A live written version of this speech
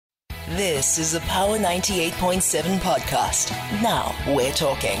This is a Power 98.7 podcast. Now we're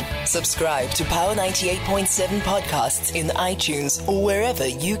talking. Subscribe to Power 98.7 podcasts in iTunes or wherever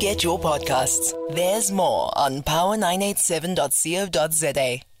you get your podcasts. There's more on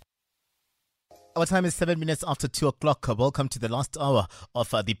power987.co.za. Our time is 7 minutes after 2 o'clock. Welcome to the last hour of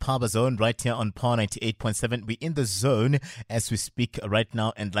the Power Zone right here on Power 98.7. We're in the zone as we speak right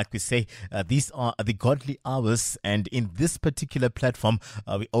now. And like we say, these are the godly hours. And in this particular platform,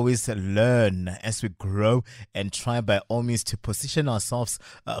 we always learn as we grow and try by all means to position ourselves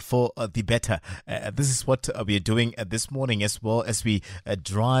for the better. This is what we are doing this morning as well as we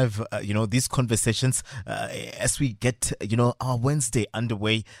drive, these conversations as we get, our Wednesday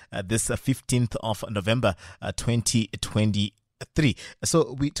underway this 15th of November 2023.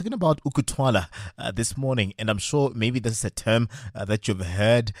 So we're talking about Ukuthwala this morning, and I'm sure maybe this is a term that you've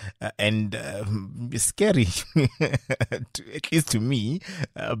heard and scary, at least to me.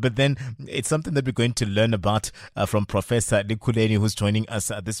 But then it's something that we're going to learn about from Professor Likuleni, who's joining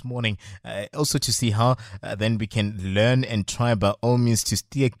us this morning, also to see how then we can learn and try by all means to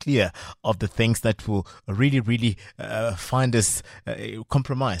steer clear of the things that will really find us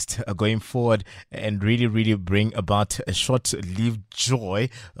compromised going forward and really bring about a short-lived joy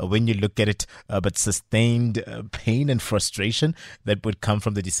when you look at it, but sustained pain and frustration that would come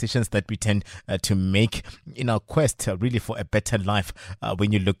from the decisions that we tend to make in our quest really for a better life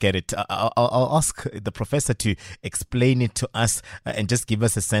when you look at it. I'll ask the professor to explain it to us and just give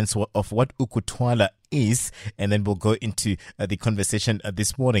us a sense of what Ukuthwala is, and then we'll go into the conversation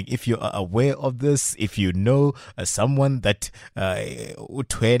this morning. If you are aware of this, if you know someone that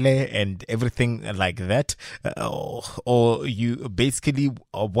uthwele and everything like that, or you basically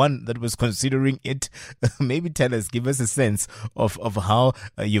are one that was considering it, maybe tell us, give us a sense of how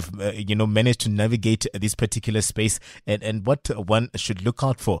you've managed to navigate this particular space and what one should look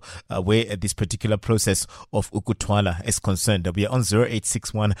out for where this particular process of Ukuthwala is concerned. We are on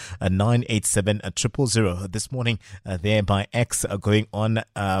 0861 987 this morning there by X going on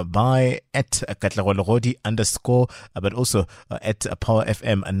by at @Katlagologodi _ but also at Power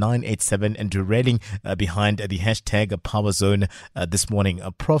FM 987 and railing behind the hashtag Power Zone this morning.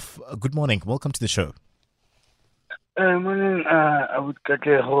 Prof, good morning. Welcome to the show. Morning. I would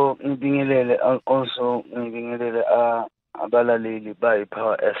Katleho ngibingelele also ngibingelele abalaleli by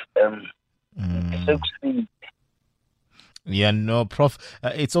Power FM. Yeah, no, Prof,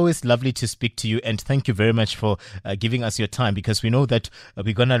 it's always lovely to speak to you, and thank you very much for giving us your time, because we know that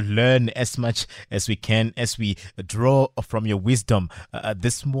we're going to learn as much as we can as we draw from your wisdom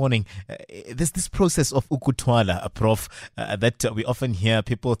this morning. There's this process of Ukuthwala, Prof, that we often hear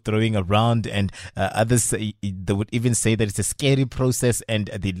people throwing around, and others, they would even say that it's a scary process and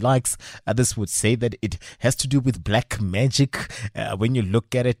the likes. Others would say that it has to do with black magic. When you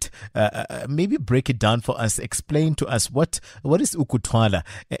look at it, maybe break it down for us, explain to us what is Ukuthwala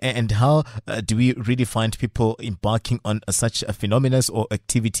and how do we really find people embarking on such phenomena or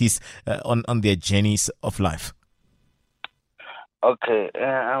activities on their journeys of life? Okay,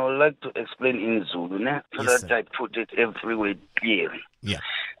 I would like to explain in Zulu, so Yes, that sir. I put it everywhere clearly. Yeah.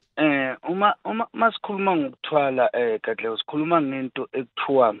 Uma masikhuluma ngokuthwala Katle sikhuluma ngento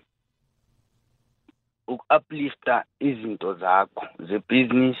ekuthiwa uplifta izinto zakho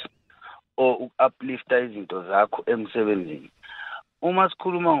ze-business or uplifta izinto zakho emsebenzini. Uma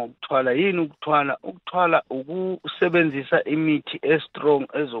sikhuluma ngokuthwala, yini ukuthwala? Ukuthwala ukusebenzisa imithi strong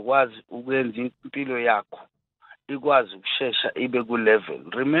ezokwazi ukwenza impilo yakho ikwazi ukushesha ibe ku level.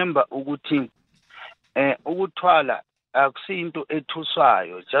 Remember ukuthi ukuthwala akusinto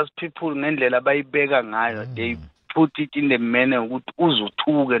ethuswayo, just people ngendlela abayibeka ngayo, they put it in the manner ukuthi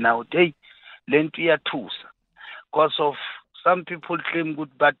uzuthuke nawe, hey, lento iyathusa, because of some people claim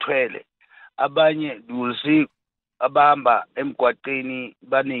ukuthi bathwele, abanye you will see abahamba emgwaqeni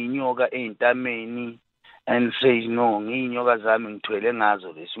baneyinyoka eyintameni and say no, ngiyinyoka zami ngithwele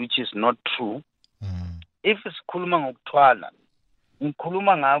ngazo this, which is not true. If sikhuluma ngokuthwala,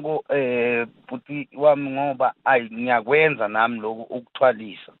 ngikhuluma ngako buti wami ngoba ngiyakwenza nami lokho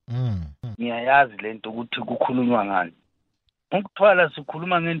ukuthwalisa. Ngiyayazi lento ukuthi kukhulunywa ngani. Ukuthwala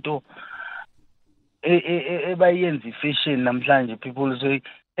sikhuluma ngento ebayenza ifashion namhlanje. People say,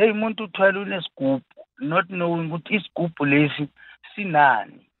 hey, umuntu uthwala unesigubhu, not knowing ukuthi isigubhu lesi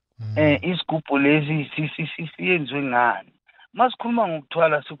sinani, isigubhu lesi siyenziwe ngani. Masikhuluma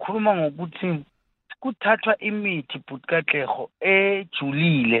ngokuthwala sikhuluma ngokuthi kuthathwa imithi Katlego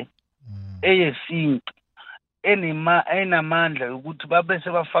ejulile eyesintu enamandla ukuthi babese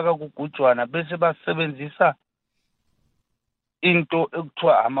bafaka kugujwana bese basebenzisa into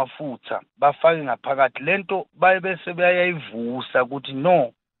ekuthiwa amafutha bafake ngaphakathi lento bese bayayivusa ukuthi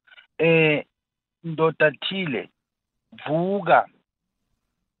no ndoda thile vuka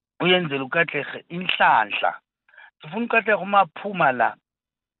uyenzela uKatlehe inhlanhla sifuna uKatlehe uma aphuma la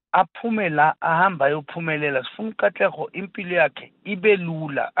aphume la ahamba ayophumelela sifuna uKatlehe impilo yakhe ibe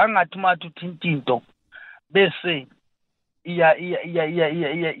lula angathi mathi uthinta into bese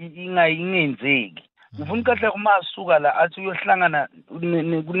ingenzeki ngifuna uKatlehe uma asuka la athi uyohlangana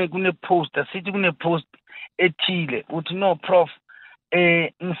kune post asithi kune post ethile uthi no prof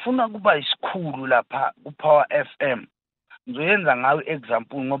ngifuna kuba isikhulu lapha uPower FM ngizoyenza ngayo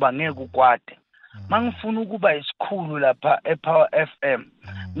example ngoba ngeke ukwade mangifuna ukuba isikhulu lapha ePower FM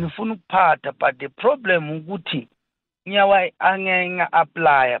ngifuna ukuphatha but the problem ukuthi ngiyawa angenga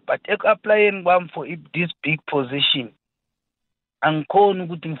apply but applying kwami for this big position angikhona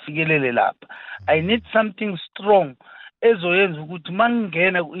ukuthi ngifikelele lapha I need something strong ezoyenza ukuthi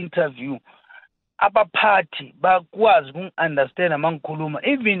mangingena ku interview abaphathi bakwazi ukungiunderstand mangikhuluma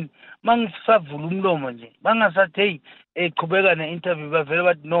even mangisavula umlomo nje bangasathi hey eqhubeka ne-interview bavele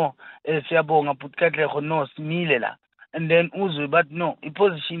bathi no siyabonga but Katleho no simile la and then uzwe bathi no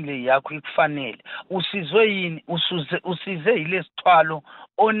iposition le yakho ikufanele usizwe yini usize yilesithwalo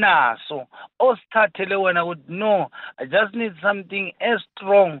onaso osithathele wena ukuthi no I just need something as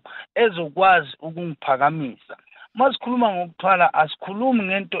strong ezokwazi ukungiphakamisa masikhuluma ngokuthwala asikhulumi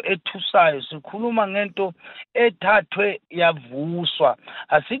ngento ethusayo sikhuluma ngento ethathwe yavuswa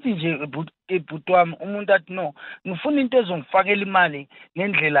asithi nje ebhuti wami umuntu athi no ngifuna into ezongifakela imali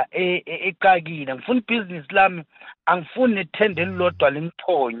ngendlela eqakile ngifuna ibusiness lami angifuni nethende elilodwa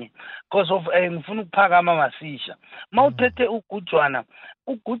lingithonye because of ngifuna ukuphakama masisha mawuthethe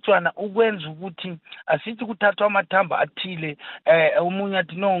ugujwana ukwenza ukuthi asithi kuthathwa amathamba athile umunye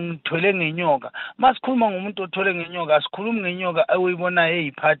athi no ngithwele ngenyoka masikhuluma ngomuntu othwele ngenyoka asikhulumi ngenyoka oyibona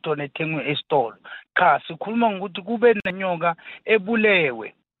eyiphathona ethengwe esitolo cha sikhuluma ngokuthi kube nenyoka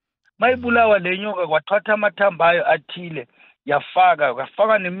ebulewe mayibulawa lenyoka kwathatha amathamba ayo athile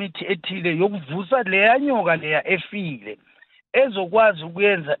yafaka nemithi ethile yokuvusa leya nyoka leya efile ezokwazi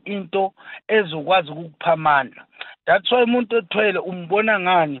ukuyenza into ezokwazi ukukuphamandla that's why umuntu othwele umbona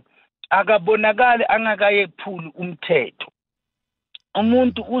ngani akabonakali angakayephuli umthetho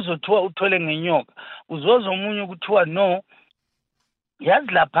umuntu uzothiwa uthwele ngenyoka uzoza omunye ukuthiwa no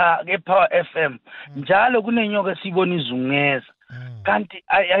yazi lapha ePower FM njalo kunenyoka sibona izungeza kanti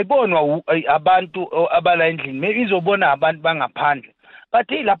ayibonwa abantu abala endlini maybe izobona abantu bangaphandle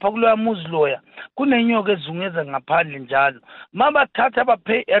but lapha kuloya muzi loya kunenyoka ezungeza ngaphandle njalo mabathatha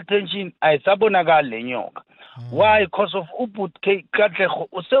bapay attention ayisabonakala lenyoka why because of ubhuti Katleho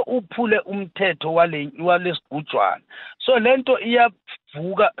use uphule umthetho walesigujwana so lento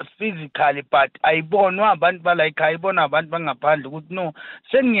iyavuka physically but ayibonwa abantu balike ayibona abantu bangaphandle ukuthi no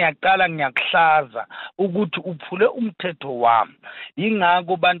sengiyaqala ngiyakuhlaza ukuthi uphule umthetho wami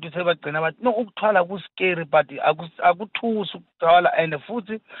ingako abantu sebagcina bathi no ukuthwala kuscary but akuthusi ukuthwala and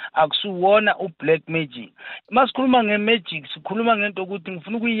futhi akusuwona ublack magic masikhuluma ngemagic sikhuluma ngento ukuthi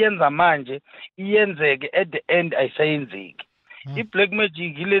ngifuna ukuyenza manje iyenzeke at the end ayisayenzeki i-black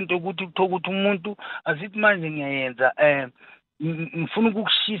magic ilento ukuthi ukuthi umuntu asithi manje ngiyayenza ngifuna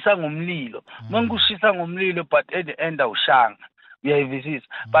ukukushisa ngomlilo mangikushisa ngomlilo but at the end awushanga uyayivisisa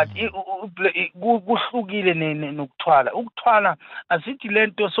but kuhlukile ukuthwala asithi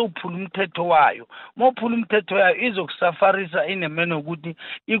lento sowuphula umthetho wayo mawuphula umthetho wayo izokusafarisa inemene ukuthi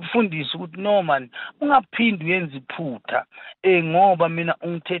ikufundise ukuthi no man ungaphindi uyenze iphutha ngoba mina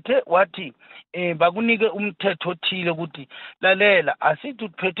ungithethe wathi bakunike umthetho othile ukuthi lalela asithi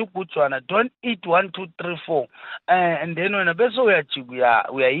uphethe ugujwana don't eat 1 2 3 4 and then wena bese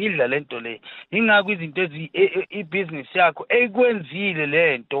uyajika uyayidla lento le ingakho izinto ibusiness yakho ekwenzile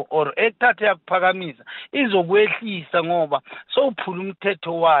lento or ekuthathe yakuphakamisa izokwehlisa ngoba sowuphula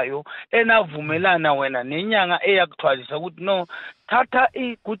umthetho wayo enavumelana wena nenyanga eyakuthwalisa ukuthi no thatha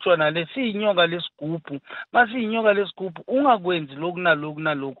igujwana lesiyinyoka lesigubhu masiyinyoka lesigubhu ungakwenzi lokhu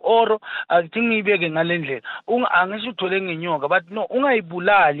nalokhu or akuthi ngiyibeke ngalendlela angisho uthole ngenyoka but no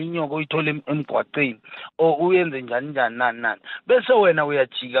ungayibulali inyoka uyithole emgwaqeni or uyenze njani nani bese wena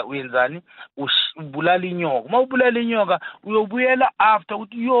uyajika uyenzani ubulala inyoka mawubulala inyoka uyobuyela after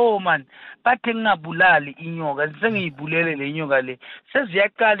ukuthi yo man bathe ngingabulali inyoka sengiyibulele le nyoka le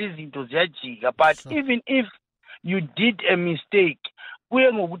seziyaqala izinto ziyajika but even if you did a mistake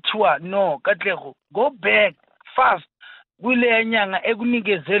kuye ngokuthiwa no Katleho go back fast kule nyanga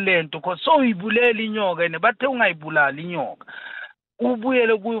ekunikeze lento because so uyibulela inyoka ene bathe ungayibulali inyoka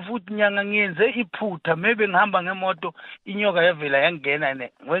ubuyele kuyo futhi nyanga ngiyenze iphutha maybe ngihamba ngemoto inyoka yavela yangena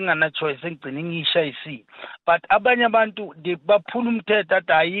ngengana choice engigcina ngishayisile but abanye abantu baphula umthetho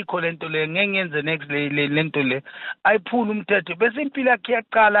athi ayikho lento le ngeke ngenze next lento le ayiphula umthetho bese impilo yakhe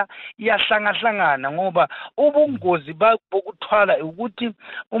yaqala iyahlangahlangana ngoba ubungozi bokuthwala ukuthi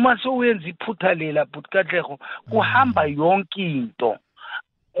uma sewuyenza iphutha lela but kahlego kuhamba yonke into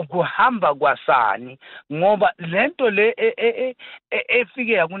ukuhamba kwasani ngoba lento le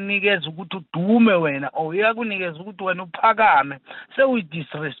efike yakunikeza ukuthi udume wena or yakunikeza ukuthi wena uphakame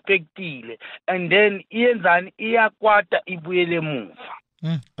sewuyidisrespectile and then iyenzani iyakwata ibuyele emuva.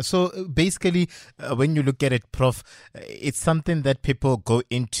 So basically, when you look at it, Prof, it's something that people go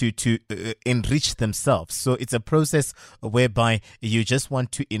into to enrich themselves. So it's a process whereby you just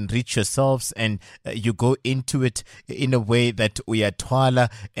want to enrich yourselves and you go into it in a way that uyatwala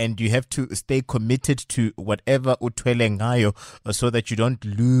and you have to stay committed to whatever utwele ngayo so that you don't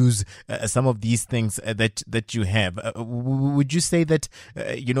lose some of these things that you have. Would you say that,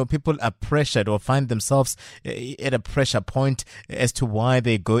 people are pressured or find themselves at a pressure point as to why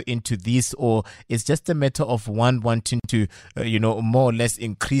they go into this, or it's just a matter of one wanting to, more or less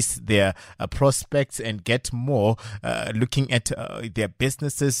increase their prospects and get more, looking at their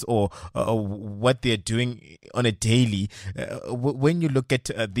businesses or what they're doing on a daily? When you look at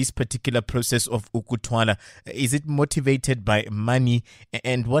this particular process of Ukuthwala, is it motivated by money?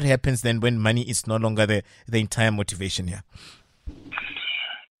 And what happens then when money is no longer the entire motivation here?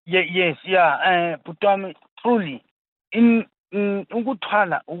 But truly, in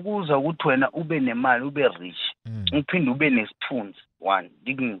ukuthwala ukuza ukuthi wena ube nemali ube rich uphinde ube nesithunzi one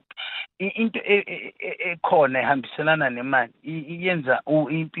dignity into ekhona ehambiselana nemali iyenza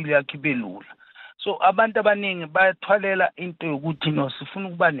impilo yakhe ibe lula so abantu abaningi bayathwalela into yokuthi no sifuna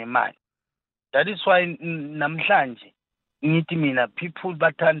ukuba nemali. That is why namhlanje ngithi mina people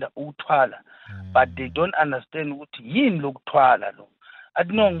bathanda ukuthwala but they don't understand ukuthi yini lokuthwala lo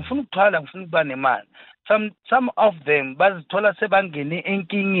athi no ngifuna ukuthwala ngifuna ukuba nemali. Some of them bazithola sebangene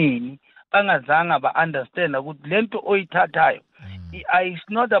enkingeni bangazanga ba-understand ukuthi lento oyithathayo it's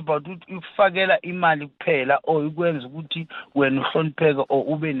not about ukuthi ukufakela imali kuphela or ukwenza ukuthi wena uhlonipheke or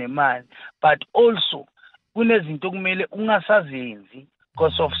ube nemali but also kunezinto kumele ungasazenzi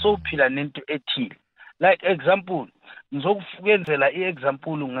because of sophila nento ethile. Like example ngizokufukenzela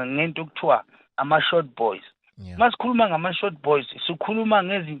i-example ngento kuthiwa ama-short boys. Masikhuluma ngama-short boys sikhuluma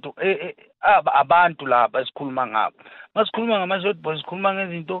ngezinto abantu laba esikhuluma ngabo. Masikhuluma ngama-short boys sikhuluma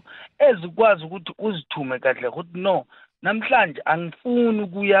ngezinto ezikwazi ukuthi uzithume kahle ukuthi no namhlanje angifuni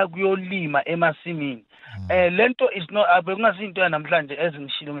kuyolima emasimini. Lento is not abekungasinto yanamhlanje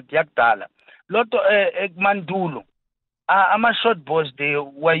ezingishilo ngithi yakudala. Lotho ekumandulo ama-short boys they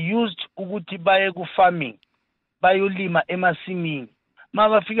were used ukuthi baye ku-farming bayolima emasimini.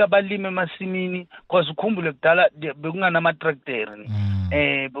 Mabafika balime emasimini because ukhumbule kudala bekunganama-tractor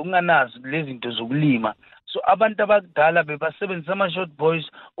bekunganazo lezi zinto zokulima so abantu abadala bebasebenzisa ama-short boys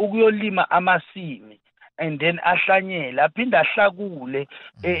ukuyolima amasimi and then ahlanyele aphinde ahlakule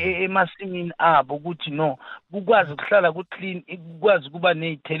emasimini abo ukuthi no kukwazi ukuhlala ku-clean kukwazi kuba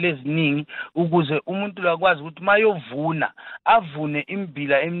ney'thelo eziningi ukuze umuntu lakwazi ukuthi mayovuna avune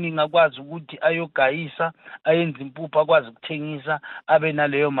imbila eminingi akwazi ukuthi ayogayisa ayenze impuphu akwazi ukuthengisa abe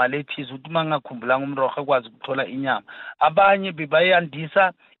naleyo mali ethize ukuthi uma ngakhumbulanga umroho akwazi ukuthola inyama. Abanye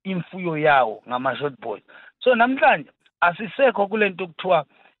bebayandisa imfuyo yawo ngama-short boys. So namhlanje asisekho kulento kuthiwa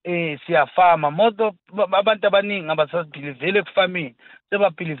siyafama modo abantu abaningi abasazibhilivela ekufamini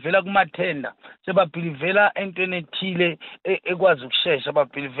sebabhilivela kumathenda sebabhilivela entweni ethile ekwazi ukushesha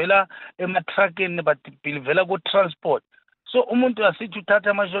babhilivela emathrakeni babhilivela ku-transport. So umuntu asithi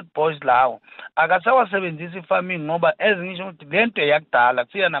uthatha ama-short boys lawo akasawasebenzisa i-farming ngoba ezingisho ukuthi lento yakudala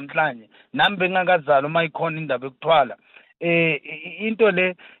kusiya namhlanje nami bengakazali uma ikhona indaba yokuthwala into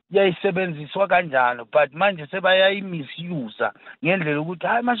le yayisebenziswa kanjalo but manje sebayayimisuse ngendlela ukuthi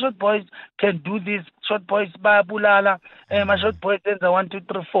hayi ma-short boys can do this, short boys bayabulala ma-short boys enza 1 2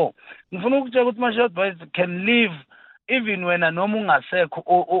 3 4. Ngifuna ukutshela ukuthi ma-short boys can live even wena noma ungasekho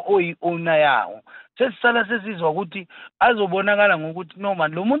oyi-owner yawo. Sesisala sesizwa ukuthi azobonakala ngokuthi noma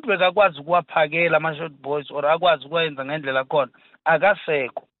lo muntu bekakwazi ukuwaphakela ama-short boys or akwazi ukwenza ngendlela khona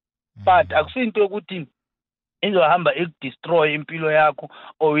akasekho but akusinto yokuthi izohamba ikudestroy impilo yakho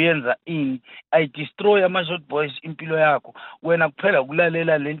or uyenza ini ayidestroy ama-short boys impilo yakho wena kuphela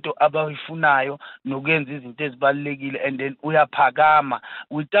ukulalela lento abayifunayo nokuyenza izinto ezibalulekile and then uyaphakama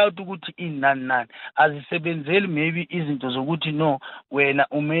without ukuthi inani azisebenzeli maybe izinto zokuthi no wena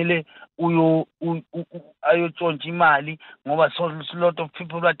umele ayotshontsha imali ngoba so lot of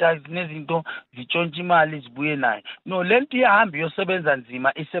people bathi nezinto zitshontsha imali zibuye nayo. No, lento iyahamba iyosebenza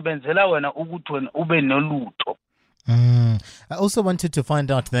nzima isebenzela wena ukuthi wena ube nolutho. I also wanted to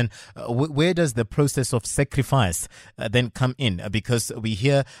find out then, where does the process of sacrifice then come in? Because we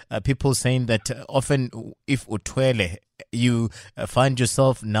hear people saying that often if utwele, you find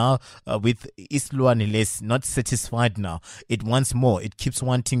yourself now with isilwane not satisfied now. It wants more. It keeps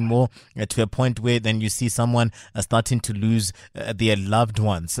wanting more to a point where then you see someone starting to lose their loved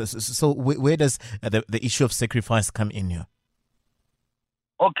ones. So where does the issue of sacrifice come in here?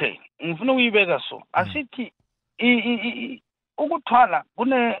 Okay, ngifuna uyibeka so. Asithi ukuthwala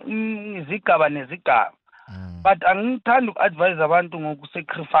kunezigaba nezigaba, but angithandi uku-advise abantu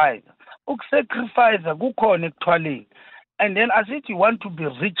ngokusacrifice. Ukusacrifice kukhona ekuthwaleni, and then asithi you want to be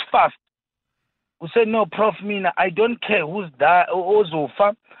rich fast. You say no, Prof, mina I don't care who's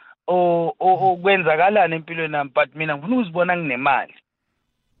ozofa or kwenzakalani empilweni nami, but mina ngifuna uzibona nginemali.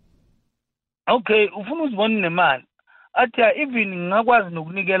 Okay, ufuna uzibona unemali, athi even ngingakwazi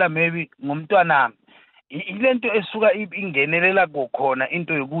nokunikela maybe ngomntwana nami. Ilento esuka ingenelela kokhona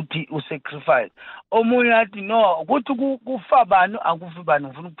into yokuthi usacrifice. Omunye athi no, ukuthi kufa bani akufi bani,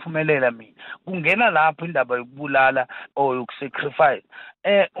 ngifuna ukuphumelela mina. Kungena lapho indaba yokubulala or yokusacrifice.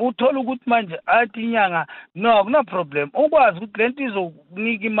 Uthola ukuthi manje athi inyanga no, akuna problem. Ukwazi ukuthi lento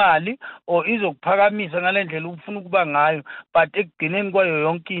izokunika imali or izokuphakamisa ngalendlela ufuna ukuba ngayo, but ekugcineni kwayo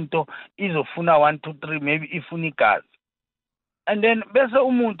yonke into izofuna 1 2 3 maybe ifuna igazi. And then bese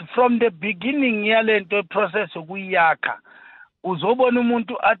umuntu from the beginning yalento process okuyakha uzobona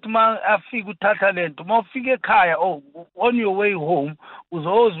umuntu athi afika uthatha lento mawufika ekhaya on your way home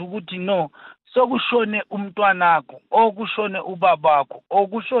uzozwa ukuthi no, sokushone umntwana wakho okushone ubabakho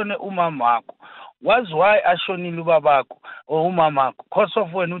okushone umama wakho. Was why ashonile ubabakho or umama wakho? Because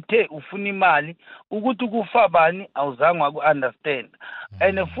of wena uthe ufuna imali ukuthi kufa bani awuzange waku-understand.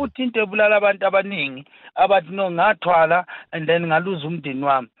 And futhi into ebulala abantu abaningi abathi no ngathwala and then ngaluza umndeni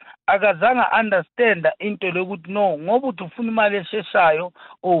wami, akazange understand into lokuthi no, ngoba uthi ufuna imali esheshayo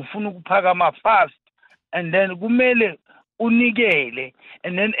or ufuna ukuphakama fast, and then kumele unikele,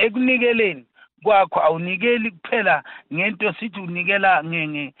 and then ekunikeleni kwakho awunikeli kuphela ngento sithi unikela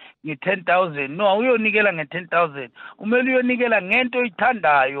nge-10,000. No, uyonikela nge-10,000. Umele uyonikela ngento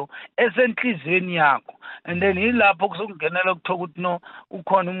oyithandayo esenhlizweni yakho, and then yilapho kuzokungenela ukuthola ukuthi no,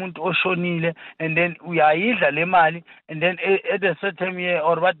 ukhona umuntu oshonile, and then uyayidla le mali, and then at a certain year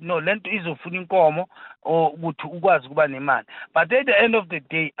or what, no, lento izofuna inkomo or ukuthi ukwazi kuba nemali. But at the end of the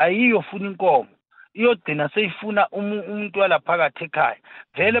day ayiyofuna inkomo, iyogcina seyifuna umuntu walaphakathi ekhaya.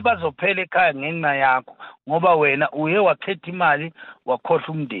 Vele bazophela ekhaya ngenxa yakho ngoba wena uye wakhetha imali wakhohlwa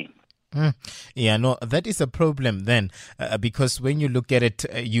umndeni. Yeah, no, that is a problem then, because when you look at it,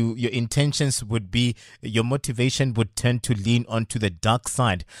 your intentions would be, your motivation would tend to lean onto the dark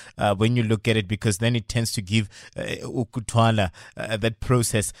side when you look at it, because then it tends to give Ukuthwala, that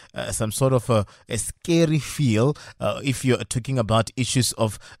process, some sort of a scary feel if you're talking about issues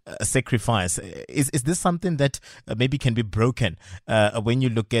of sacrifice. Is this something that maybe can be broken when you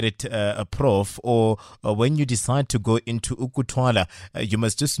look at it, Prof, or when you decide to go into Ukuthwala, you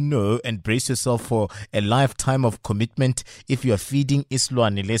must just know and brace yourself for a lifetime of commitment. If you are feeding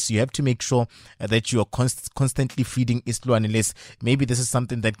isilwane, you have to make sure that you are constantly feeding isilwane. Maybe this is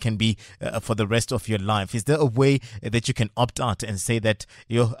something that can be for the rest of your life. Is there a way that you can opt out and say that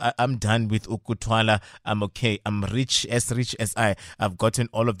I'm done with Ukuthwala, I'm okay, I'm rich as I've gotten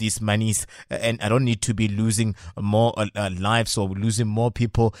all of these monies, and I don't need to be losing more lives or losing more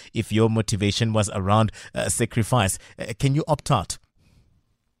people if your motivation was around sacrifice? Can you opt out?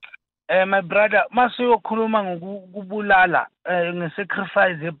 My brother, masiyokhuluma ngokubulala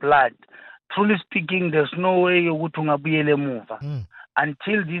nge-sacrifice ye-blood, truly speaking, there's no way yokuthi ungabuyela emuva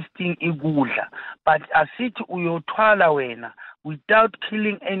until this thing ikudla. But asithi uyothwala wena without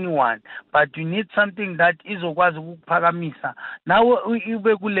killing anyone, but you need something that izokwazi ukuphakamisa nawe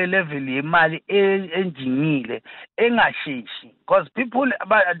ube kule level yemali enjingile engasheshi, because people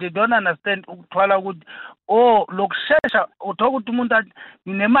they don't understand ukuthwala ukuthi lokushesha uthola ukuthi umuntu athi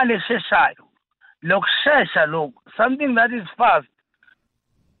nginemali esheshayo. Lokushesha lokho something that is fast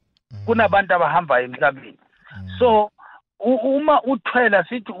kunabantu abahamba emhlabeni. So uma uthwela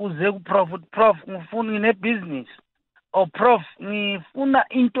sithi uze ku-Prof ngifuna ngine-business, or Prof ngifuna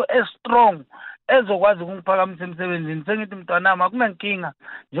into strong ezokwazi ukungiphakamisa emsebenzini, sengithi mntwanami akunankinga,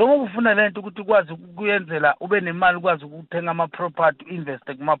 njengoba ufuna lento ukuthi ukwazi ukuyenzela ube nemali ukwazi ukuthenga ama-property,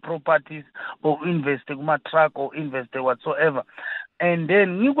 investe kuma-properties or investe kuma-truck or investe whatsoever, and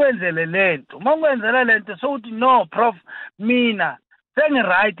then ngikwenzele lento. Uma ngikwenzela lento so uthi no Prof, mina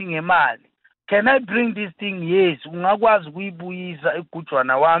sengi-right ngemali, can I bring this thing? Yes, ungakwazi ukuyibuyisa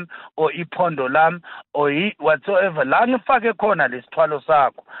igujwana wami or iphondo lami or whatsoever la ngifake khona lesithwalo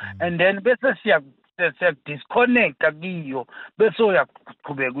sakho, and then bese disconnecta kiyo bese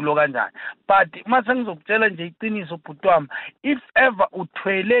uyaqhubeka ulo kanjani. But mase ngizokutshela nje iqiniso bhuti wami, if ever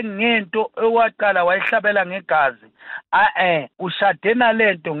uthwele ngento ewaqala wayihlabela ngegazi, ushade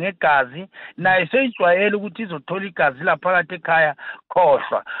nalento ngegazi, naye seyijwayele ukuthi izothola igazi laphakathi ekhaya,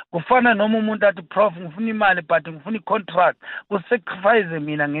 khohlwa. Kufana noma umuntu athi prof ngifuna imali but ngifuna i-contract, usacrifice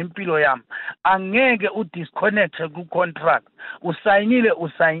mina ngempilo yami, angeke udisconnect ku-contract.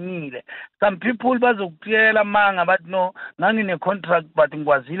 Usayinile. Some people bazokutshela manga bathi no ngangine-contract but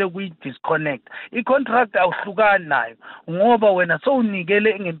ngikwazile kuyi-disconnect. I-contract awuhlukani nayo ngoba wena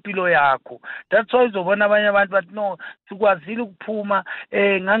sowunikele ngempilo yakho. That's why uzobona abanye abantu bathi no sikwazile ukuphuma,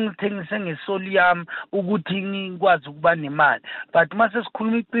 ngangithengise ngesoli yami ukuthi ngikwazi ukuba nemali. But mase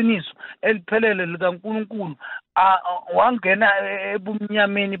sikhuluma iqiniso eliphelele likaNkulunkulu, wangena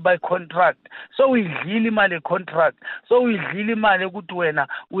ebumnyameni by contract, so uyidlile imali contract, so uyidlile imali ukuthi wena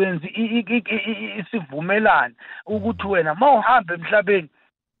uyenza isivumelane ukuthi wena mawuhamba emhlabeni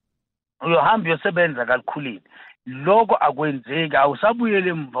uyohamba uyosebenza kalukhulile. Lokho akwenzeki, awusabuyele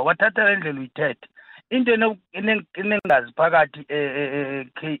emva, wathatha le ndlela uyithethe. Into enengazi phakathi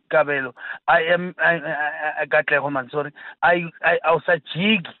Kabelo, Katlego man, sorry,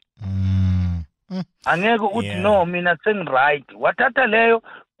 awusajiki. Angeke uthi no mina sengi-right, wathatha leyo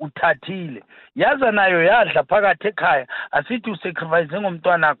uthathile, yaza nayo yadla phakathi ekhaya. Asithi usacrifice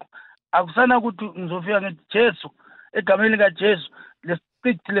ngomntwana wakho, akusana ukuthi ngizofika ngithi Jesu, egameni likaJesu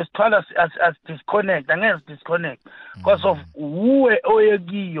lesithwala as-disconnect, angeke si-disconnect because of uwe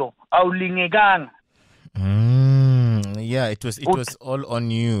oyekiyo, awulingekanga. Yeah, it was all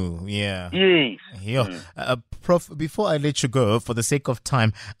on you. Yeah. Yes. Yeah. Prof, before I let you go, for the sake of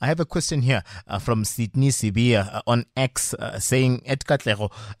time, I have a question here from Sydney Sibia on X saying, Ed Katlego,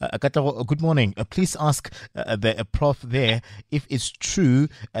 good morning. Please ask the prof there if it's true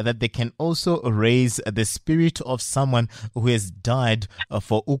that they can also raise the spirit of someone who has died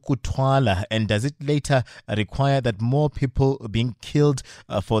for Ukuthwala, and does it later require that more people being killed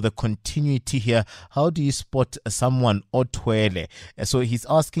for the continuity here? How do you spot someone Ukuthwala? So he's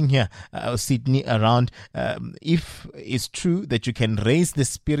asking here, Sydney, around if it's true that you can raise the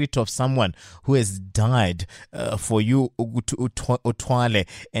spirit of someone who has died for you, Ukuthwala,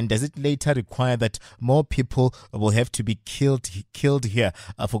 and does it later require that more people will have to be killed here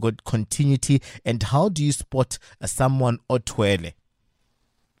for good continuity? And how do you spot someone Ukuthwala?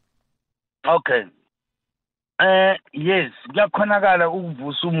 Okay. Yes, kuyakhonakala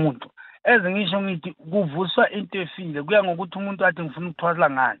ukuvusa umuntu. Ezingisho ngithi kuvuswa into efile, kuya ngokuthi umuntu athi ngifuna ukuthwala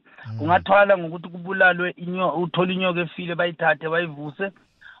ngani. Ungathwala ngokuthi kubulalwe uthola inyoka efile bayithathe bayivuse.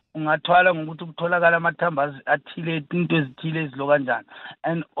 Ungathwala ngokuthi kutholakala amathambo athile, into ezithile ezilo kanjani.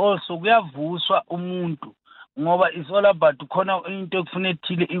 And also kuyavuswa umuntu ngoba it's all about khona into ekufuna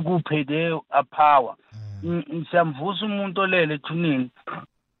ethile ikuphe leyo power. Siyamvusa umuntu olele ethunini,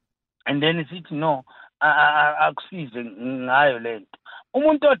 and then sithi no akusize ngayo lento.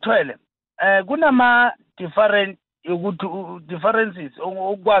 Umuntu othwele kunama differences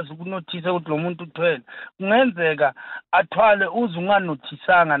okwazi ukunothisa ukuthi lo muntu uthwele. Kungenzeka athwale uze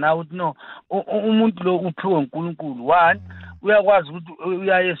unganothisanga nawe ukuthi no umuntu lo uphiwe uNkulunkulu. One, uyakwazi ukuthi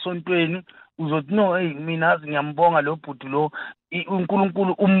uyaye esontweni uzothi no mina azi ngiyambonga lo bhuti lo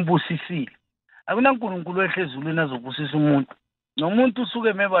uNkulunkulu umbusisile. Akuna uNkulunkulu ehlezulwini azobusisa umuntu. Nomuntu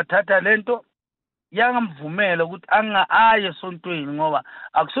usuke maybe wathatha lento yangamvumela ukuthi aye esontweni ngoba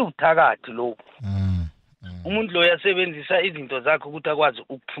akusuthakathi lokho. Umuntu lo yasebenzisa izinto zakhe ukuthi akwazi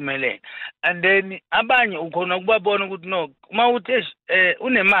ukuphumelela. And then abanye ukhona ukubabona ukuthi no uma uthi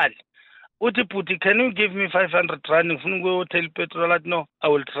unemali uthi bhuti can you give me 500 rand ngifuna ukuya hotel petrol, athi no I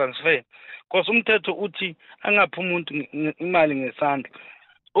will transfer, because umthetho uthi angaphi umuntu imali ngesandla.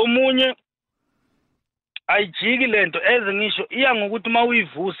 Omunye ayijiki lento ezingisho iya ngokuthi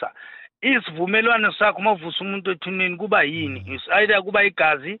mawuyivusa isivumelwano sakho mavusa umuntu ethuneni kuba yini, either kuba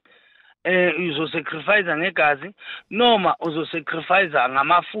igazi uzosacrifice ngegazi noma uzosacrifice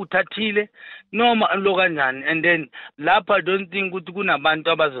ngamafutha athile noma lo kanjani. And then lapha I don't think ukuthi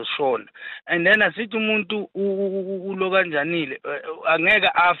kunabantu abazoshona. And then asithi umuntu ulo kanjanile angeke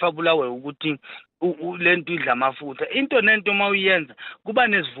afa bulawe ukuthi lento idla amafutha. Into nento mawuyenza kuba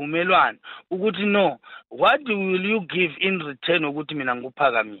nesivumelwano ukuthi no what will you give in return ukuthi mina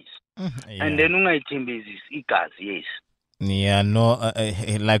ngikuphakamisa. And then ungayithembezisi igazi. Yes. Yeah, no,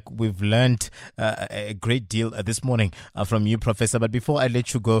 like we've learned a great deal this morning from you, Professor. But before I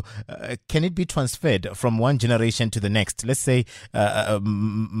let you go, can it be transferred from one generation to the next? Let's say,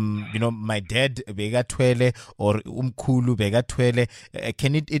 my dad begatwele or umkhulu begatwele.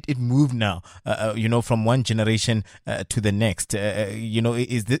 Can it move now? From one generation to the next.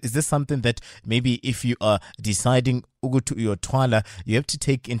 Is this something that maybe if you are deciding Ukuthwala, you have to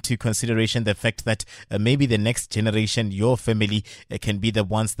take into consideration the fact that maybe the next generation, your family, can be the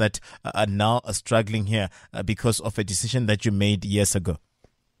ones that are now struggling here because of a decision that you made years ago?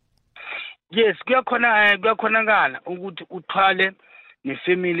 Yes, kuyakhonakala ukuthi uthwale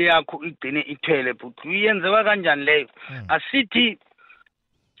nefamily yakho igcine ithwele but uyenziwa kanjani leyo? Asithi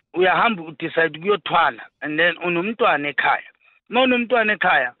uyahamba udecide kuyothwala and then unomntwana ekhaya. Unomntwana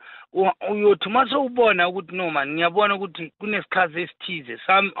ekhaya uyothi mase ubona ukuthi no man ngiyabona ukuthi kunesikhathi esithize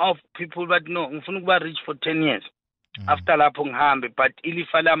some of people but no ngifuna ukuba rich for 10 years after lapho ngihambe but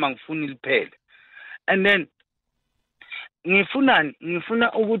ilifa lami ngifuna liphele and then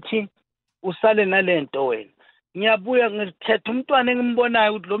ngifuna ukuthi usale nalento wena ngiyabuya ngithethe umntwana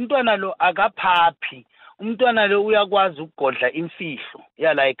engimbonayo ukuthi lo mntwana lo akaphaphi umntwana lo uyakwazi ukugodla imfihlo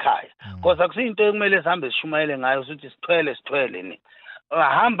yala ekhaya because akusiyinto ekumele sihambe sishumayele ngayo ukuthi sithwele ne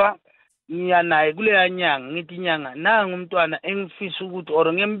hamba ngiya naye kuleya nyanga ngithi inyanga nanga umntwana engifisa ukuthi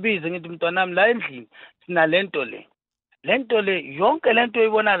or ngiyembize ngithi umntwana nami la endlini sina lento le yonke lento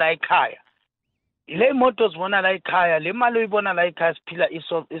oyibona la ekhaya ile moto zibona la ekhaya le mali oyibona la ekhaya siphila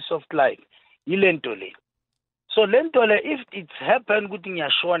soft life yilento le so lento le if it's happen ukuthi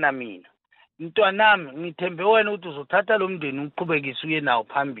ngiyashona mina mntwanami ngithembe wena ukuthi uzothatha lo mndeni uqhubekise uye nawo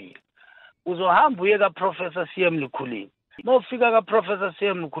phambili uzohamba uye ka Professor CM Lukhuleni mawufika ka Professor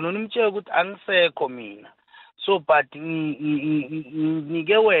CM Lukhuleni umtshela ukuthi angisekho mina so but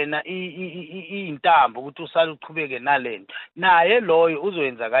nike wena intambo ukuthi usale uqhubeke nalento naye loyo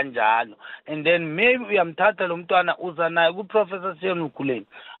uzoyenza kanjalo and then maybe uyamthatha lo mntwana uza naye ku Professor CM Lukhuleni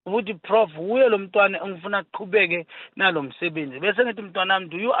ukuthi prof uye lo mntwana engifuna aqhubeke nalomsebenzi bese ngithi mntwana wami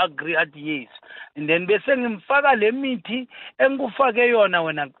do you agree at yes and then bese ngimfaka le mithi engikufake yona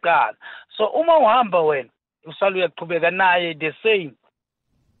wena kuqala so uma uhamba wena usale uyaqhubeka naye the same.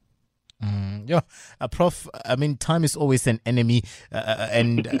 Yeah, Prof, I mean, time is always an enemy,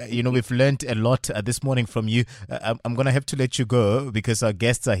 and we've learned a lot this morning from you. I'm going to have to let you go because our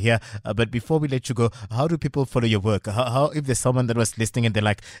guests are here. But before we let you go, how do people follow your work? How if there's someone that was listening and they're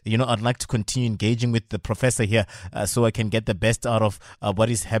like, I'd like to continue engaging with the professor here so I can get the best out of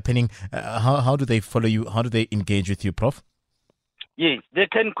what is happening. How do they follow you? How do they engage with you, Prof? Yes, they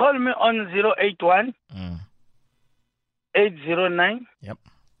can call me on 081 809. Yep.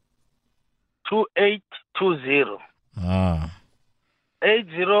 2820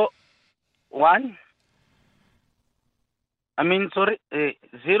 801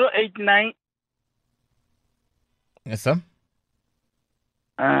 089 yes sir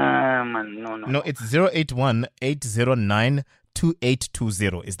no it's 081 809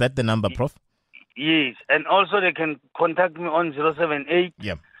 2820. Is that the number, Prof? Yes, and also they can contact me on 078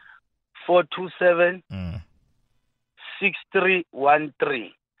 427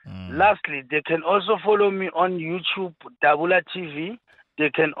 6313. Lastly, they can also follow me on YouTube, Dabula TV.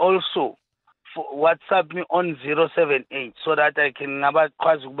 They can also WhatsApp me on 078 so that I can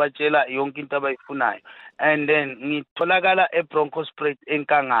ngabakwazi ukubatshela yonke into abayifunayo. And then ngitholakala eBronco Spray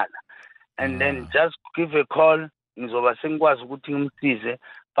eNkangala. And then just give a call ngizoba sengikwazi ukuthi ngimsize.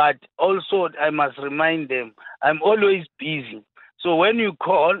 But also I must remind them I'm always busy. So when you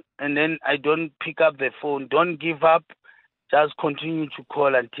call and then I don't pick up the phone, don't give up. Just continue to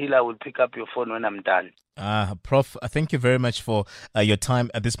call until I will pick up your phone when I'm done. Prof, thank you very much for your time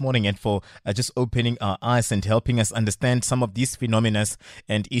this morning and for just opening our eyes and helping us understand some of these phenomena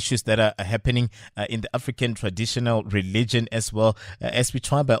and issues that are happening in the African traditional religion as well, as we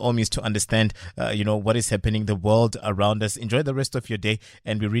try by all means to understand, what is happening in the world around us. Enjoy the rest of your day,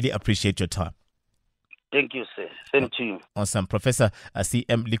 and we really appreciate your time. Thank you, sir. Same to you. Awesome. Professor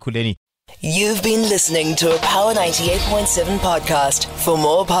CM Lukhuleni. You've been listening to a Power 98.7 podcast. For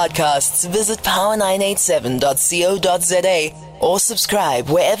more podcasts, visit power987.co.za or subscribe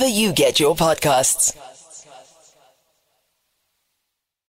wherever you get your podcasts.